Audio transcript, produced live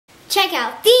Check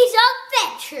out these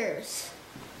adventures.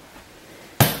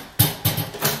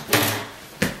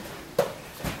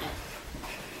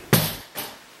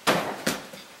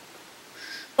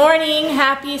 Morning,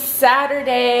 happy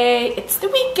Saturday. It's the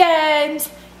weekend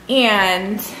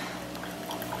and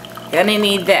gonna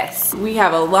need this. We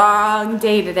have a long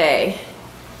day today.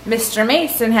 Mr.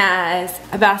 Mason has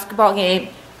a basketball game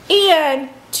and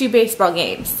 2 baseball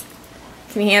games.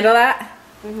 Can you handle that?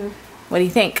 Mm-hmm. What do you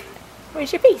think?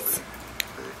 Where's your face?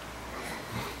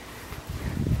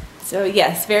 So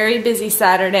yes, very busy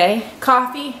Saturday.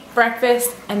 Coffee,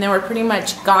 breakfast, and then we're pretty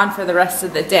much gone for the rest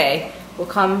of the day. We'll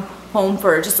come home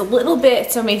for just a little bit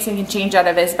so Mason can change out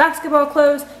of his basketball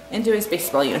clothes into his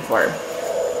baseball uniform.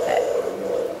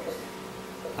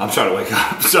 I'm trying to wake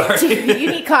up, sorry. You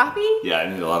need coffee? Yeah, I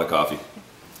need a lot of coffee.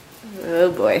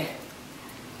 Oh boy.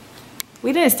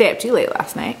 We didn't stay up too late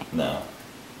last night. No.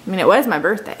 I mean, it was my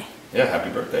birthday. Yeah, happy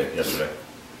birthday yesterday.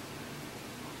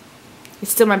 It's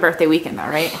still my birthday weekend though,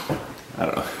 right? I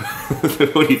don't know.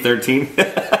 What are you, 13?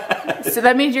 So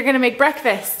that means you're gonna make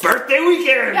breakfast. Birthday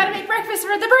weekend! You gotta make breakfast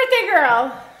for the birthday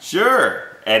girl.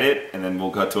 Sure. Edit, and then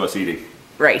we'll cut to us eating.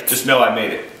 Right. Just know I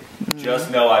made it. Just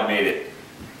know I made it.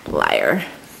 Liar.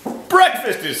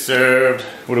 Breakfast is served.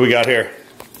 What do we got here?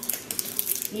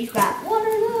 You've got what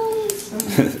are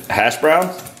those? Hash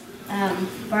browns?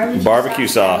 Barbecue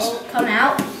sauce. Come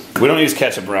out. We don't use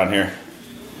ketchup around here.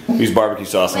 We use barbecue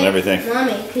sauce and everything.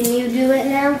 Mommy, can you do it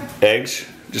now? Eggs.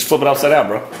 Just flip it upside down,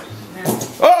 bro. No.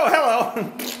 Oh, hello.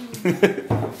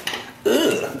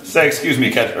 Ugh. Say excuse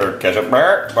me, ketchup.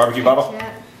 Barbecue bottle.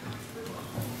 Yeah.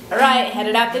 All right,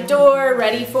 headed out the door,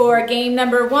 ready for game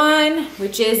number 1,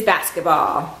 which is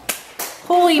basketball.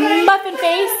 Holy muffin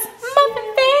face,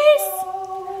 muffin face.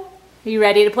 Are you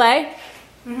ready to play?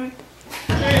 Mm-hmm.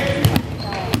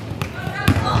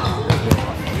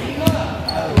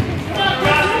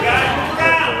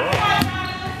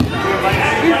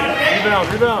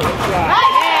 Rebound. Yeah,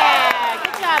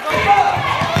 good job.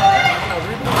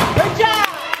 Good job.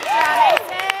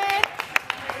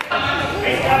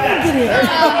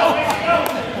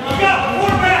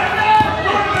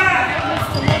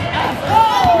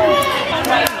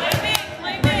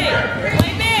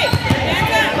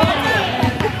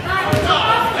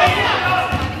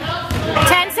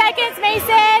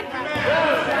 Mason.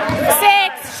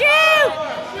 6, shoot!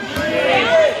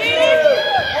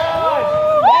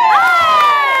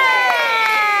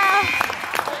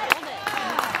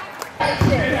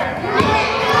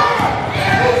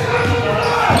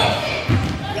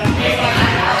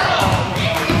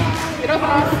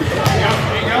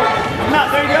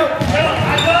 There you go.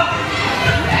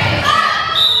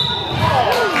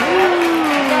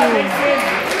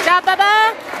 Good job, Bubba.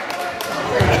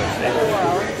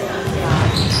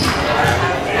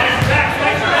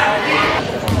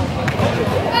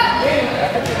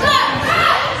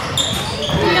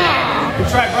 Good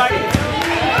try, Brian.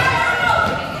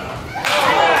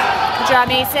 Good job,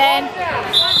 Mason.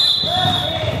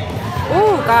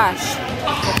 Oh, gosh.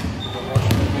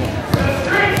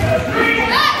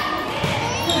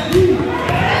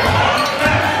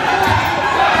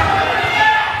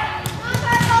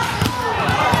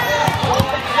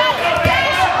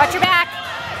 Watch your back.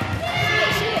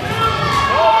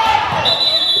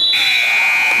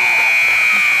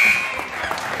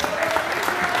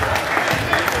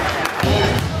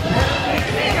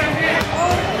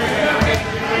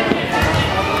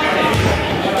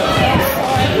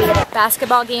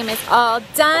 Basketball game is all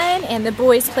done and the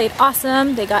boys played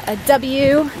awesome. They got a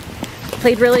W.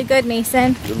 Played really good,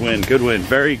 Mason. Good win,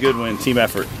 very good win, team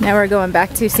effort. Now we're going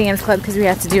back to Sam's Club because we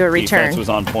have to do a return. Defense was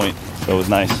on point, so it was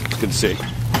nice. It's good to see.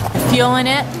 Fueling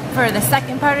it for the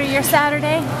second part of your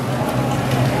Saturday.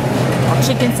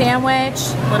 Chicken sandwich,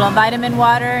 little vitamin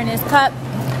water in his cup.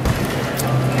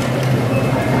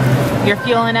 You're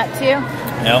fueling up too?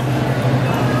 Yep.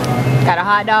 Got a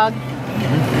hot dog?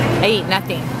 I ate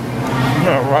nothing.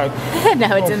 Right.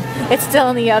 No, it's still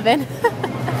in the oven.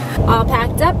 All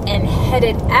packed up and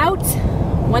headed out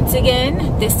once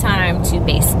again, this time to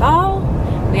baseball.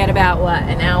 We had about, what,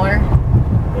 an hour?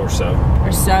 Or so.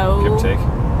 Give or take.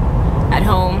 At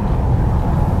home.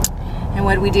 And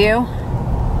what did we do?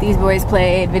 These boys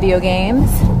played video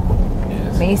games.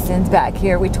 Yes. Mason's back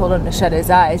here. We told him to shut his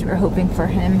eyes. We were hoping for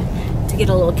him to get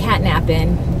a little cat nap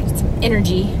in, get some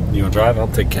energy. You want to drive? I'll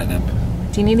take catnap.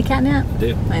 Do you need a cat nap? I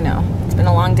do. I know. It's been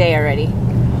a long day already.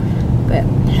 But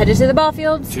headed to the ball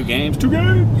fields. 2 games. 2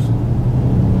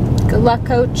 games. Good luck,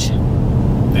 Coach.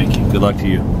 Thank you. Good luck to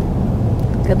you.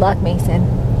 Good luck, Mason.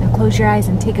 Now close your eyes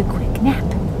and take a quick nap.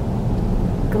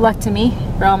 Good luck to me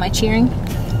for all my cheering.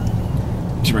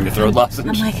 Did you bring a throat lesson?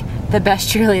 I'm like the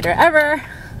best cheerleader ever.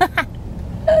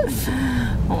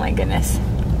 Oh my goodness.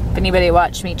 If anybody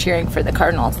watched me cheering for the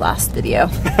Cardinals last video.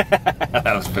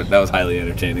 that was highly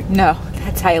entertaining. No,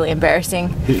 that's highly embarrassing.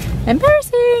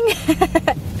 Embarrassing!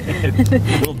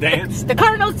 Little dance. The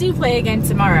Cardinals do play again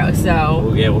tomorrow,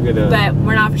 so. Yeah, we'll get a. But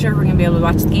we're not for sure if we're gonna be able to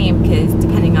watch the game because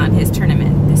depending on his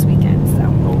tournament this weekend, so.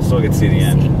 We'll still get to see the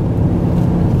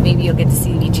end. Maybe you'll get to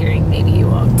see me cheering, maybe you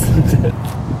won't.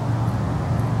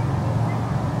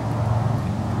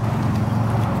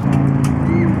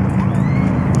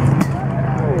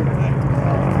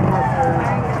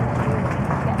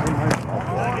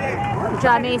 Good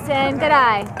job, Mason. Good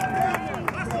eye.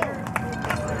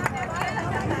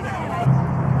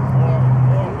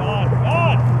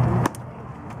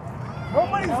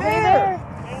 Nobody's there.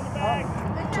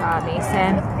 Good job,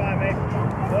 Mason.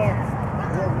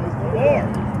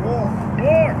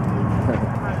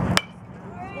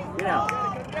 Get out.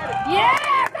 Yeah!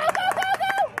 Go, go, go,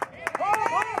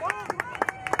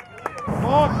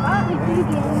 go!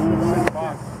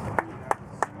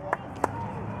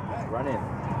 Run in.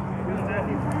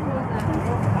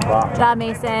 Good job,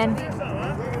 Mason.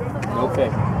 Okay.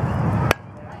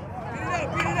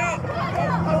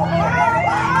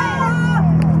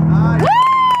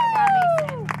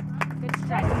 Good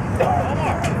strike.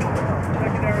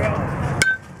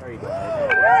 There you go.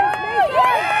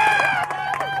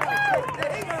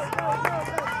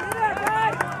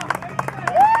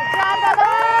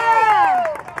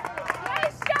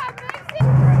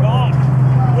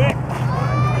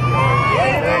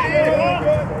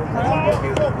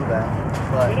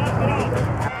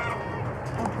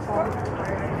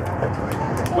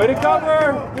 Way to cover!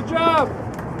 Good job!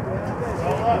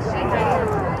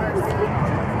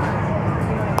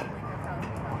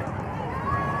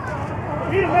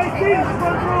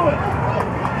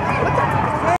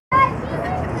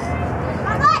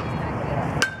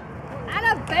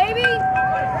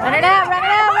 Run it out, run it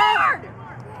out, run!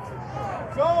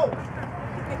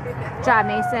 Good job,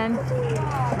 Mason.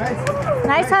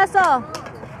 Nice hustle.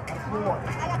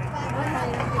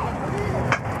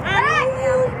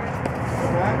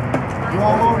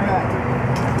 Roll over that.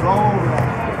 Roll over that.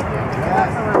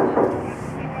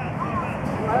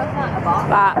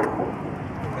 Bop.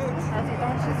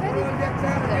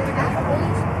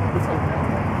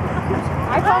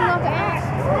 I told him not to ask.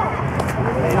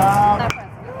 Good job.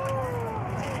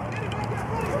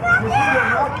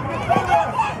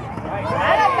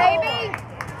 Baby.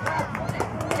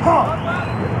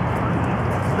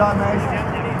 Done, Mason.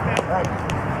 Hey,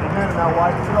 a minute now,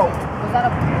 wipe it up. Was that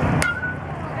a...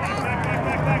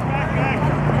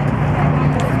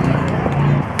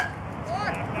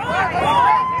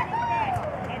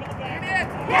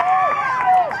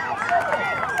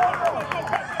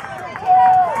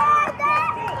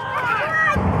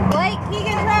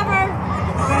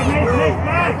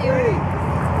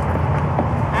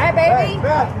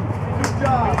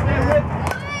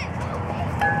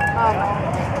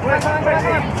 Alright,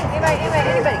 baby. Hey, Matthew, good job.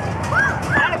 Anybody.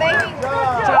 Alright, baby. Good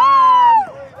job.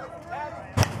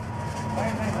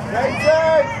 Good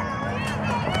job.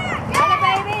 Alright,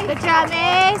 baby. Good job,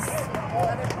 Mace.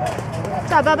 Good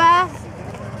job, Bubba.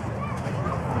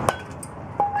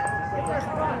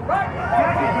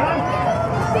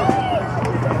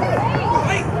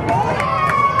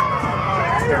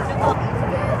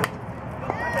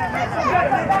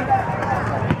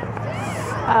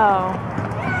 Oh.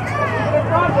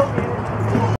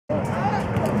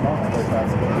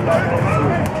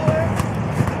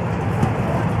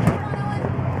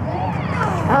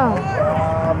 Oh.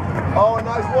 Oh,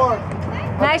 nice work.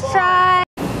 Nice try.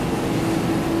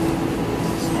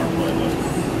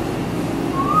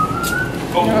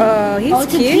 Oh, he's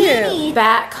cute.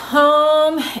 Back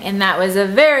home, and that was a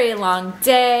very long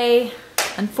day.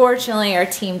 Unfortunately, our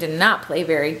team did not play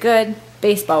very good,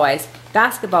 baseball-wise.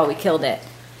 Basketball, we killed it.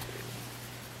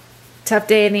 Tough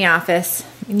day in the office.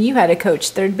 And you had to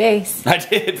coach third base. I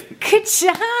did. Good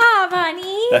job,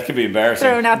 honey. That could be embarrassing.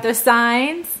 Throwing out those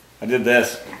signs. I did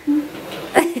this.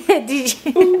 Did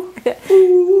you?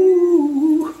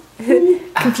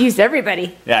 Confused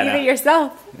everybody. Yeah, I know. Even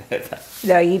yourself.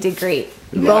 No, you did great.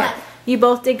 You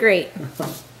both did great.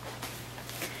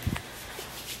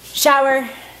 Shower,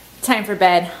 time for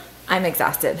bed. I'm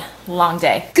exhausted. Long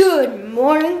day. Good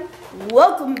morning.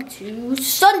 Welcome to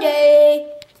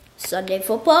Sunday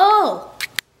football.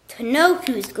 To know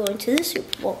who's going to the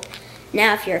Super Bowl.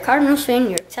 Now, if you're a Cardinals fan,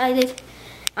 you're excited.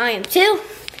 I am too.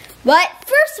 But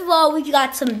first of all, we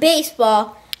got some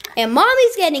baseball, and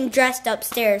Mommy's getting dressed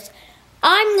upstairs.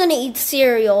 I'm gonna eat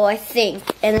cereal, I think,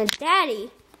 and then Daddy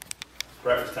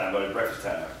Breakfast time, buddy. Breakfast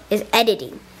time. is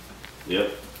editing.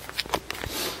 Yep.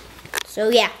 So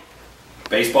yeah.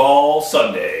 Baseball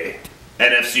Sunday.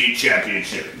 NFC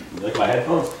Championship. You like my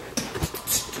headphones?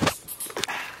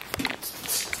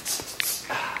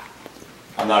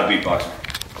 I'm not a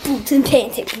beatboxer. Boots and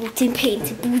pants, boots and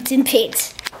pants, boots and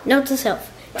pants. Note to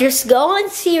self. Just go on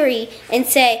Siri and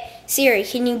say, Siri,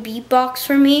 can you beatbox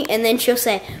for me? And then she'll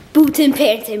say, boots and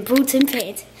pants and boots and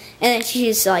pants. And then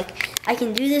she's like, I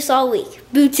can do this all week.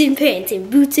 Boots and pants and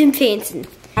boots and pants.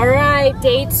 All right,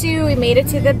 day 2, we made it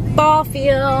to the ball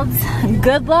fields.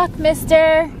 Good luck,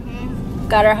 mister.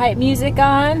 Got our hype music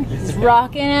on. He's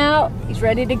rocking out. He's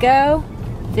ready to go.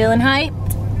 Feeling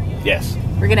hyped? Yes.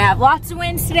 We're gonna have lots of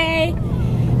wins today.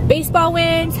 Baseball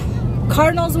wins,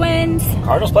 Cardinals wins.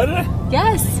 Cardinals play today?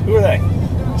 Yes. Who are they?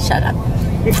 Shut up.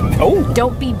 Oh.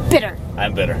 Don't be bitter.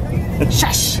 I'm bitter.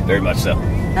 Shush. Very much so.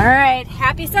 All right,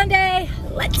 happy Sunday.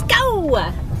 Let's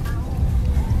go.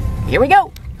 Here we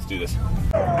go. Let's do this.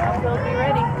 We'll be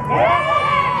ready.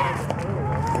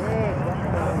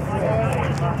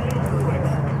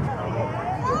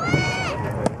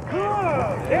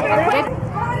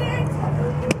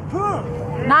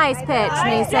 Nice pitch,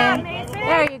 Mason.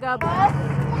 There you go.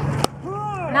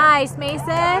 Nice, Mason.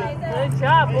 Good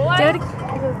job, boy. Do it.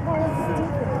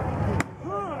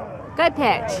 Good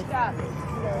pitch.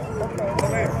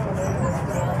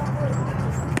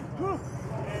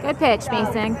 Good pitch,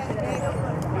 Mason.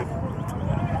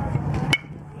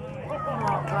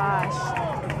 Oh gosh.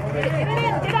 Get it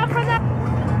in. Get up for that.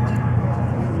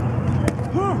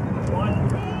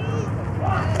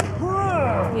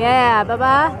 Yeah,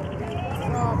 Bubba.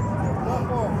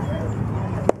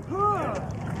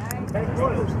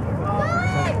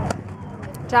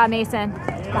 Good job, Mason.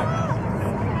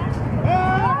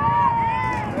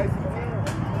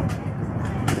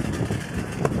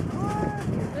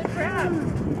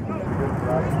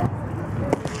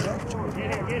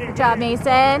 Good job,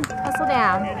 Mason. Hustle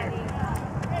down.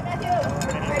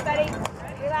 Hey, buddy.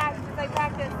 Relax. Just like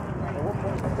practice.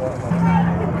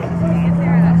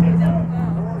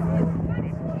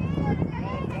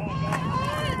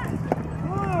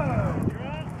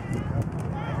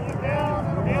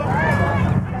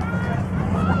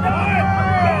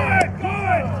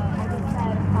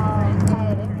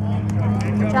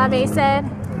 Good job, Mason.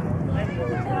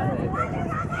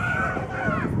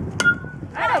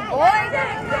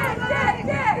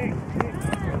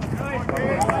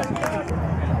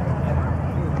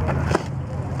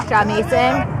 Good job,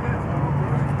 Mason.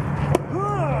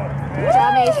 Good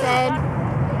job, Mason.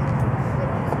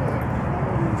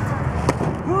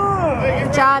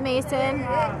 Good job, Mason.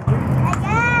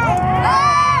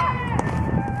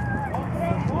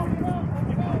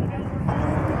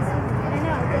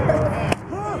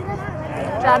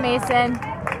 Good job, Mason.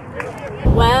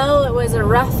 Well, it was a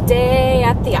rough day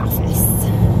at the office,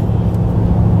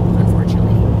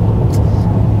 unfortunately.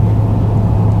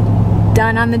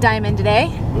 Done on the diamond today,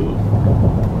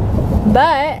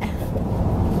 but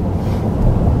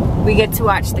we get to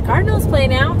watch the Cardinals play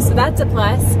now, so that's a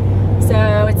plus.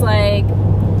 So it's like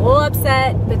a little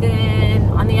upset, but then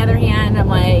on the other hand, I'm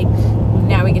like,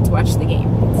 now we get to watch the game.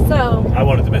 So I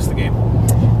wanted to miss the game.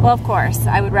 well, of course,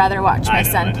 I would rather watch my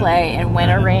son play and win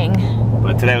a ring.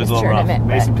 But today was a little rough. Tournament,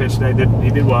 Mason pitched today. He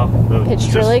did well.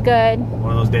 Pitched really good.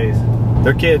 One of those days.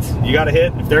 They're kids. You got to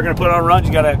hit. If they're going to put on runs,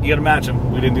 you got to match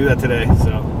them. We didn't do that today,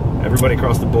 so everybody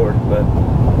across the board. But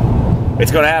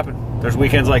it's going to happen. There's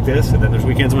weekends like this, and then there's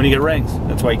weekends when you get rings.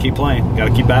 That's why you keep playing. You got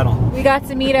to keep battling. We got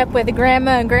to meet up with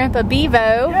Grandma and Grandpa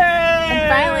Bevo. Yay! And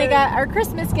finally got our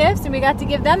Christmas gifts, and we got to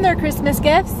give them their Christmas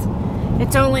gifts.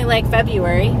 It's only like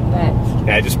February, but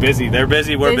yeah, just busy. They're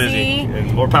busy. We're busy.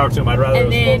 And more power to them. I'd rather.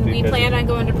 And then we planned on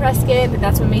going to Prescott, but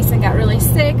that's when Mason got really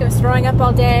sick. I was throwing up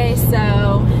all day,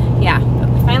 so yeah. But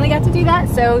we finally got to do that.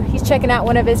 So he's checking out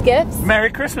one of his gifts. Merry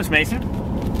Christmas, Mason.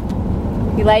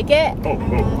 You like it? Oh.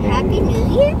 Happy New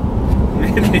Year.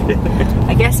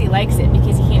 I guess he likes it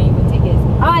because he can't even take his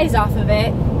eyes off of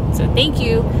it. So thank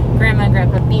you, Grandma and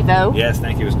Grandpa Bevo. Yes,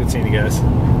 thank you. It was good seeing you guys.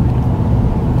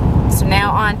 So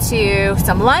now on to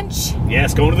some lunch.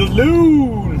 Yes, going to the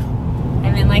Loon.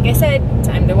 And then, like I said,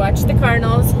 time to watch the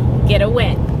Cardinals get a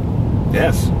win.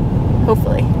 Yes.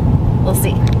 Hopefully. We'll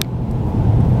see.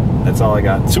 That's all I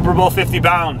got. Super Bowl 50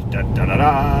 bound. Da, da, da,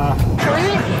 da.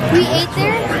 We ate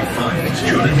there.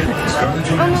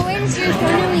 On the way to Sirius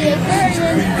Corner, we ate there,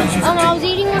 and then I was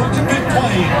eating it.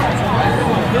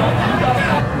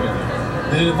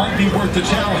 It might be worth the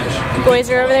challenge. The boys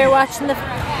are over there watching the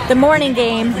morning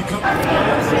game.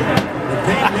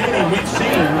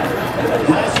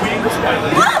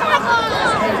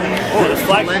 Oh, the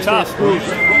flags are tough.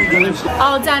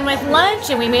 All done with lunch,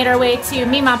 and we made our way to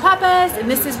Mima Papa's,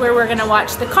 and this is where we're gonna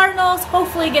watch the Cardinals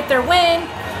hopefully get their win.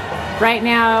 Right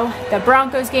now, the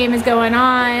Broncos game is going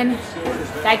on.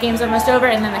 That game's almost over,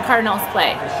 and then the Cardinals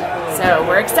play. So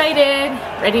we're excited,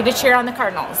 ready to cheer on the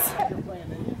Cardinals.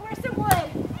 Where's the wood?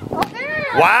 Oh, there.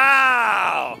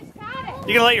 Wow! Got it.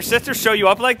 You gonna let your sister show you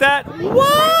up like that?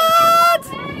 What?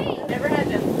 Never had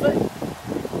the foot,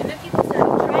 and then people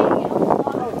started trying it.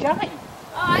 Oh, giant.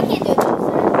 Oh, I can't do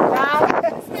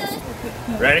this.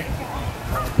 Ready?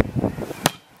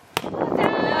 No.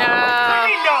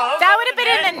 That would have been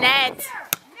in the net.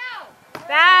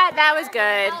 That was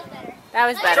good. That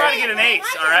was better. Trying to get an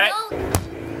ace, all right?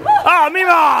 Oh,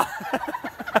 Mima! I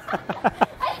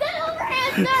said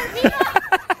overhand serve, Mima.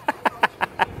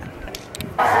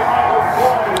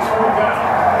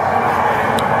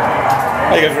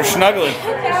 Hey, you guys were snuggling. Just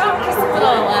a little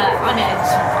on edge.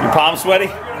 Your palm sweaty?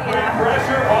 You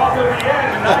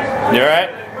all right?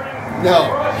 No.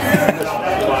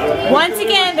 Once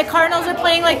again, the Cardinals are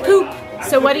playing like poop.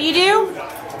 So what do?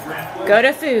 Go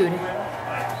to food.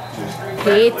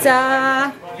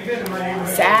 Pizza,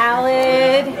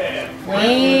 salad,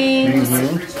 wings.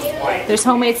 There's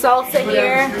homemade salsa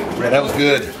here. Yeah, that was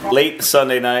good. Late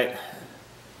Sunday night.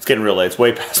 It's getting real late. It's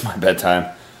way past my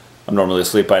bedtime. I'm normally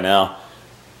asleep by now.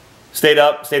 Stayed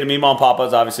up, stayed at Mima and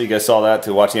Papa's. Obviously, you guys saw that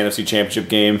to watch the NFC Championship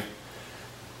game.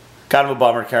 Kind of a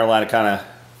bummer. Carolina kind of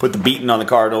put the beating on the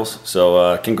Cardinals.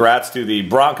 So congrats to the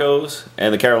Broncos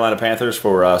and the Carolina Panthers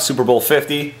for Super Bowl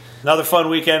 50. Another fun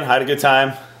weekend. I had a good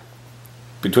time.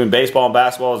 Between baseball and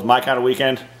basketball is my kind of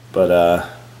weekend. But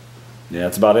yeah,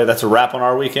 that's about it. That's a wrap on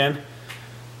our weekend.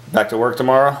 Back to work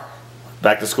tomorrow.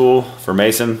 Back to school for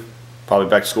Mason. Probably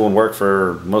back to school and work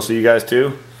for most of you guys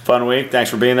too. Fun week. Thanks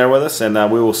for being there with us. And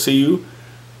we will see you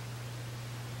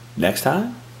next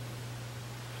time.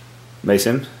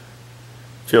 Mason,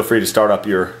 feel free to start up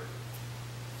your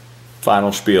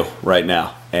final spiel right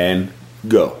now. And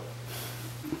go.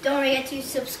 Don't forget to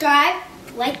subscribe,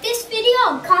 like this video,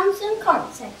 and comment in the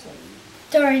comment section.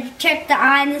 Don't forget to check the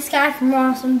eye in the sky for more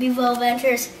awesome Bevo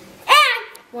adventures.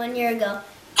 And 1 year ago.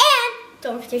 And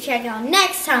don't forget to check out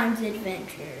next time's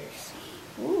adventures.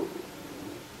 Ooh.